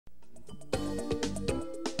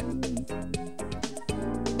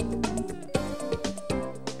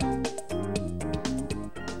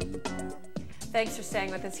Thanks for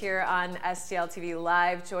staying with us here on STL TV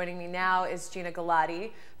Live. Joining me now is Gina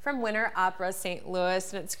Galati from Winter Opera St.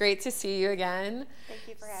 Louis, and it's great to see you again. Thank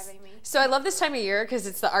you for having me. So I love this time of year because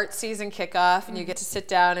it's the art season kickoff, and you get to sit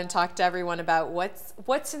down and talk to everyone about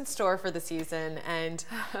what's in store for the season, and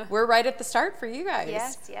we're right at the start for you guys.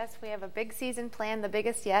 Yes, we have a big season planned, the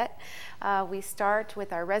biggest yet. We start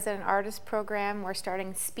with our resident artist program. We're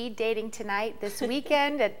starting speed dating tonight, this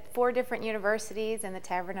weekend, at 4 different universities in the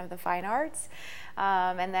Tavern of the Fine Arts.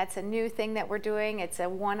 And that's a new thing that we're doing. It's a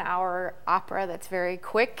 1-hour opera that's very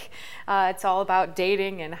quick. It's all about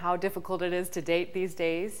dating and how difficult it is to date these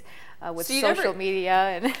days with social media.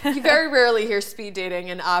 And you very rarely hear speed dating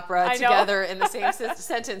and opera together in the same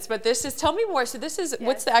sentence, but this is, tell me more. So this is,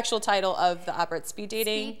 what's the actual title of the opera? It's Speed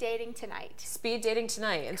Dating? Speed Dating Tonight. Speed Dating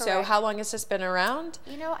Tonight. And Correct. so how long has this been around?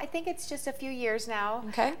 You know, I think it's just a few years now.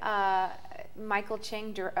 Okay. Michael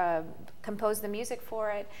Ching composed the music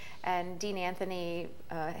for it, and Dean Anthony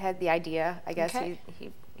had the idea, I guess. Okay.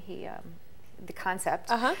 He the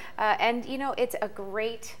concept. And you know, it's a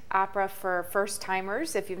great opera for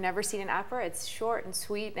first-timers. If you've never seen an opera, it's short and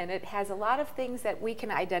sweet, and it has a lot of things that we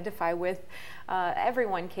can identify with.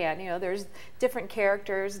 Everyone can. You know, there's different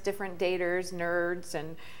characters, different daters, nerds,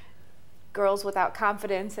 and girls without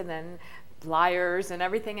confidence, and then liars and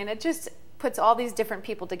everything, and it just puts all these different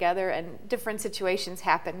people together, and different situations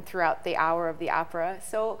happen throughout the hour of the opera.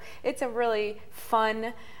 So it's a really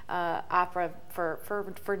fun opera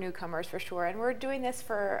for newcomers, for sure. And we're doing this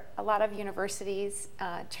for a lot of universities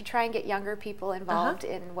to try and get younger people involved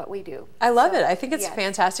in what we do. I love it. I think it's a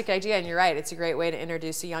fantastic idea, and you're right. It's a great way to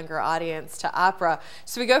introduce a younger audience to opera.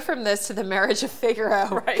 So we go from this to The Marriage of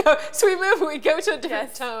Figaro. Right. So we go to a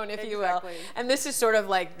different tone, if you will. And this is sort of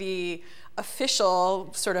like the official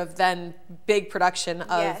sort of then big production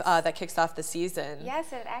of that kicks off the season.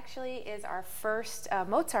 Yes, it actually is our first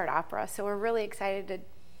Mozart opera, so we're really excited to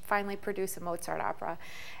finally produce a Mozart opera,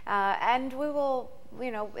 and we will,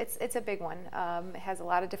 you know, it's a big one. It has a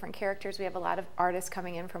lot of different characters. We have a lot of artists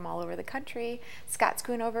coming in from all over the country. Scott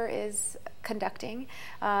Schoonover is conducting,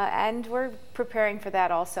 and we're preparing for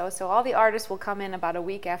that also. So all the artists will come in about a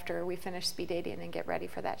week after we finish Speed Dating and get ready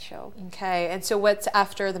for that show. Okay, and so what's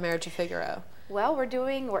after The Marriage of Figaro? Well,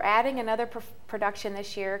 we're adding another production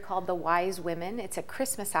this year called The Wise Women. It's a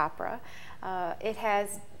Christmas opera. It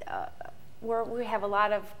has we have a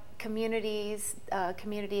lot of communities,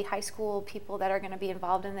 community high school people that are going to be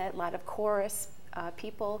involved in it, a lot of chorus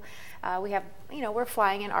people. We have, you know, we're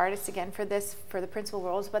flying in artists again for this, for the principal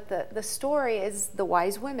roles, but the story is the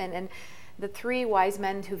wise women, and the 3 wise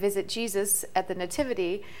men who visit Jesus at the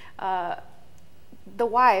Nativity. Their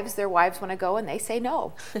wives want to go, and they say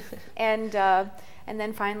no. And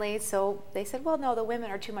then finally, so they said, well, no, the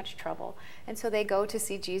women are too much trouble. And so they go to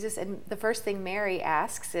see Jesus, and the first thing Mary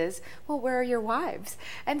asks is, well, where are your wives?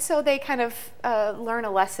 And so they kind of learn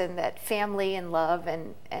a lesson that family and love,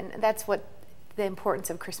 and that's what the importance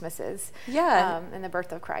of Christmas is. And the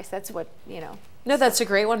birth of Christ. That's what, you know. No, that's a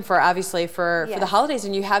great one for, obviously, for the holidays,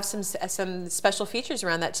 and you have some special features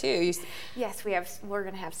around that too. Yes, we're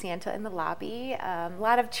going to have Santa in the lobby. A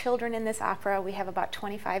lot of children in this opera. We have about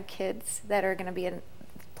 25 kids that are going to be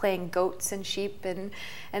playing goats and sheep and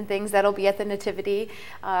things that'll be at the Nativity.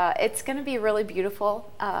 It's going to be really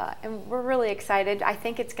beautiful, and we're really excited. I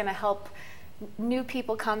think it's going to help new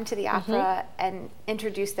people come to the opera and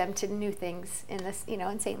introduce them to new things in this, you know,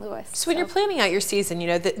 in St. Louis. So when you're planning out your season, you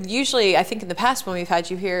know, usually I think in the past when we've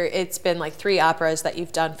had you here, it's been like 3 operas that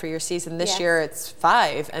you've done for your season. This year it's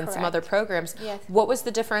 5 and some other programs. What was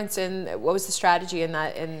the difference what was the strategy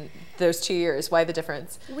in those 2 years? Why the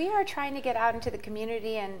difference? We are trying to get out into the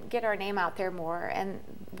community and get our name out there more, and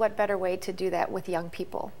what better way to do that with young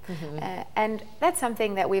people? And that's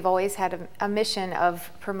something that we've always had a mission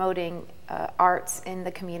of promoting arts in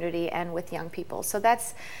the community and with young people. So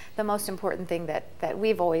that's the most important thing that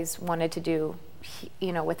we've always wanted to do,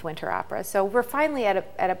 you know, with Winter Opera. So we're finally at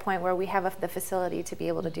a point where we have the facility to be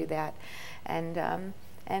able to do that, and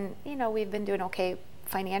you know, we've been doing okay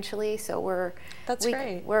financially. So we're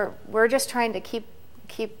just trying to keep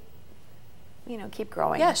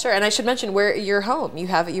growing. Yeah, sure. And I should mention where your home. You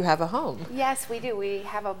have a home. Yes, we do. We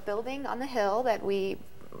have a building on the hill that we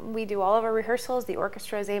do all of our rehearsals. The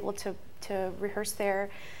orchestra is able to rehearse there,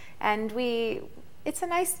 and it's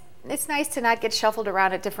nice to not get shuffled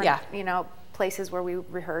around at different you know, places where we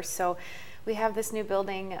rehearse. So we have this new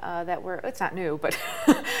building that it's not new, but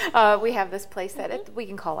we have this place that we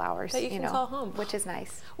can call ours. That you can call home. Which is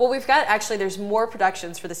nice. Well, we've got, actually, there's more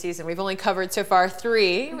productions for the season. We've only covered so far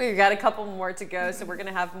 3. We've got a couple more to go, so we're going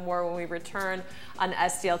to have more when we return on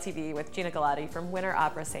STL TV with Gina Galati from Winter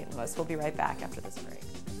Opera St. Louis. We'll be right back after this break.